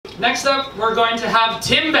Next up, we're going to have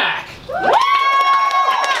Tim back.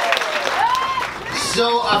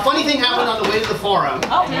 So a funny thing happened on the way to the forum.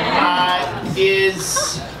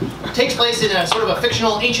 Takes place in a sort of a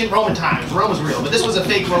fictional ancient Roman times. Rome was real, but this was a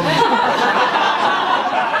fake Roman.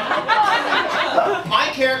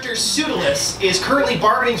 My character, Pseudolus, is currently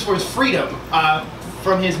bargaining for his freedom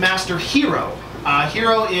from his master, Hero.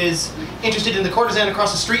 Hero is interested in the courtesan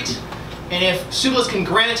across the street, and if Pseudolus can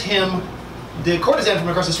grant him the courtesan from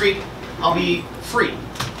across the street, I'll be free.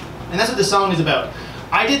 And that's what this song is about.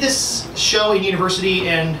 I did this show in university,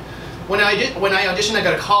 and when I auditioned, I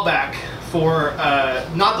got a callback for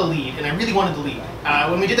not the lead, and I really wanted the lead.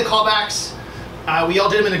 When we did the callbacks, we all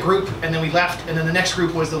did them in a group, and then we left, and then the next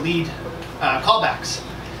group was the lead callbacks.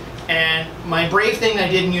 And my brave thing I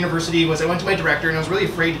did in university was I went to my director, and I was really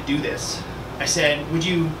afraid to do this. I said,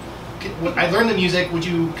 I learned the music, would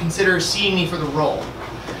you consider seeing me for the role?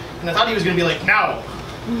 And I thought he was going to be like, no.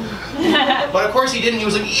 But of course he didn't. He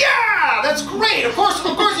was like, yeah, that's great. Of course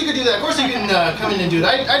you could do that. Of course you can come in and do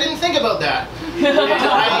that. I didn't think about that. And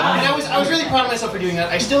I was really proud of myself for doing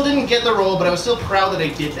that. I still didn't get the role, but I was still proud that I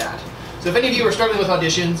did that. So if any of you are struggling with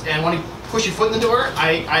auditions and want to push your foot in the door,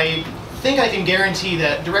 I think I can guarantee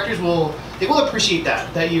that directors will appreciate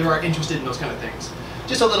that you are interested in those kind of things.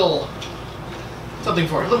 Just a little something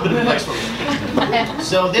for you, a little bit of advice for you.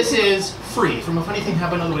 So this is Free from A Funny Thing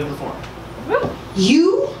Happened on the Way to the Forum.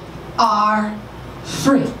 You are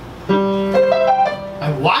free.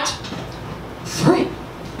 I'm what? Free.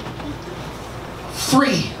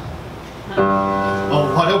 Free.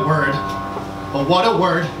 Oh, what a word. Oh, what a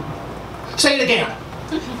word. Say it again.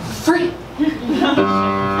 Free.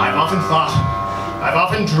 I've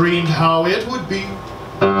often dreamed how it would be,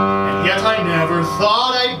 and yet I never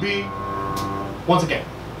thought I'd be. Once again.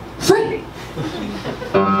 Free.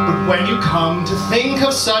 But when you come to think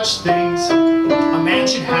of such things, a man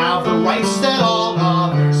should have the rights that all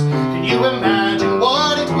others. Can you imagine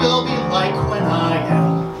what it will be like when I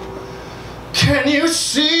am? Can you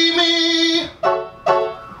see me?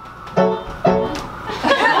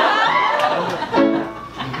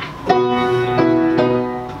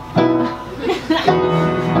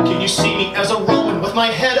 Can you see me as a Roman with my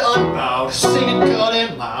head unbowed, singing good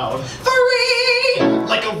and loud? Free.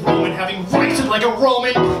 Like a Roman having rights and like a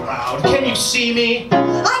Roman proud. Can you see me?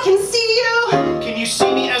 I can see you. Can you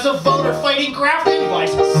see me as a voter fighting graft and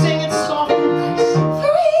vice, singing soft and nice?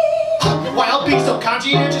 Free. Why I'll be so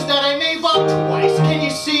conscientious that I may vote twice. Can you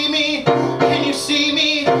see me? Can you see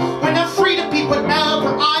me? When I'm free to be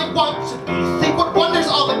whatever I want to be. Think what wonders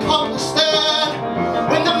I'll accomplish then.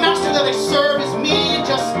 When the master that I serve is me and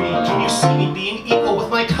just me. Can you see me being equal with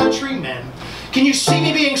my countrymen? Can you see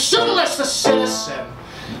me being Pseudolus the citizen?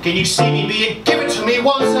 Can you see me being given to me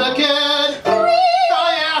once again? Free!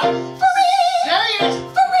 Oh yeah! Free! Say it!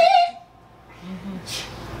 Free!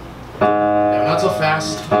 No, not so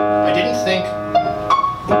fast. I didn't think.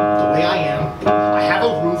 The way I am. I have a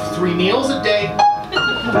roof, 3 meals a day.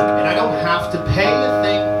 And I don't have to pay a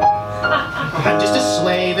thing. I'm just a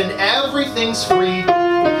slave and everything's free.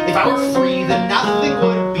 If I were free, then nothing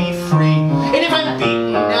would be free. And if I'm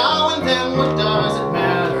beaten now and then, what does it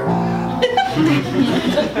matter?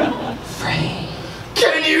 Free.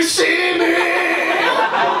 Can you see me?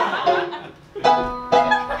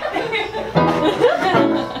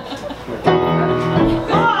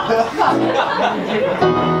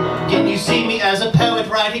 Can you see me as a poet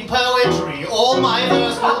writing poetry? All my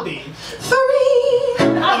verse will be Free.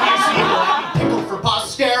 a museum like pickled for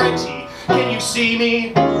posterity. Can you see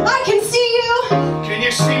me? I can see you. Can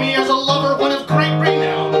you see me as a lover, one of great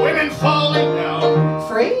renown? Women falling down.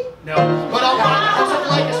 Free. No, but I'll buy the house of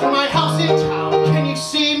likeness for my house in town. Can you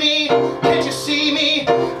see me? Can't you see me?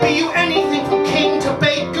 Be you anything from king to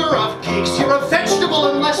baker of cakes? You're a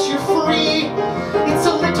vegetable unless you're free. It's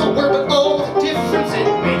a little word, but oh, the difference it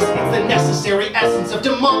makes. It's the necessary essence of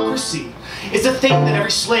democracy. It's a thing that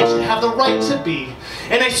every slave should have the right to be.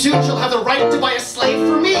 And I soon shall have the right to buy a slave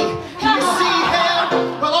for me. Can you see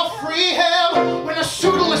him? Well, I'll free him. When a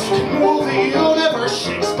Pseudolus can move, the universe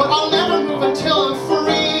shakes. But I'll never move until I'm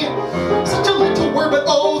free. Such a little word, but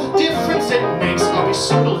oh, the difference it makes. I'll be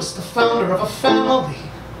Pseudolus, the founder of a family.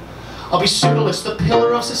 I'll be Pseudolus, the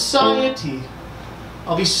pillar of society.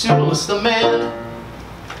 I'll be Pseudolus, the man.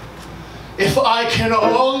 If I can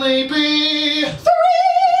only be free.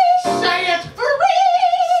 Say it.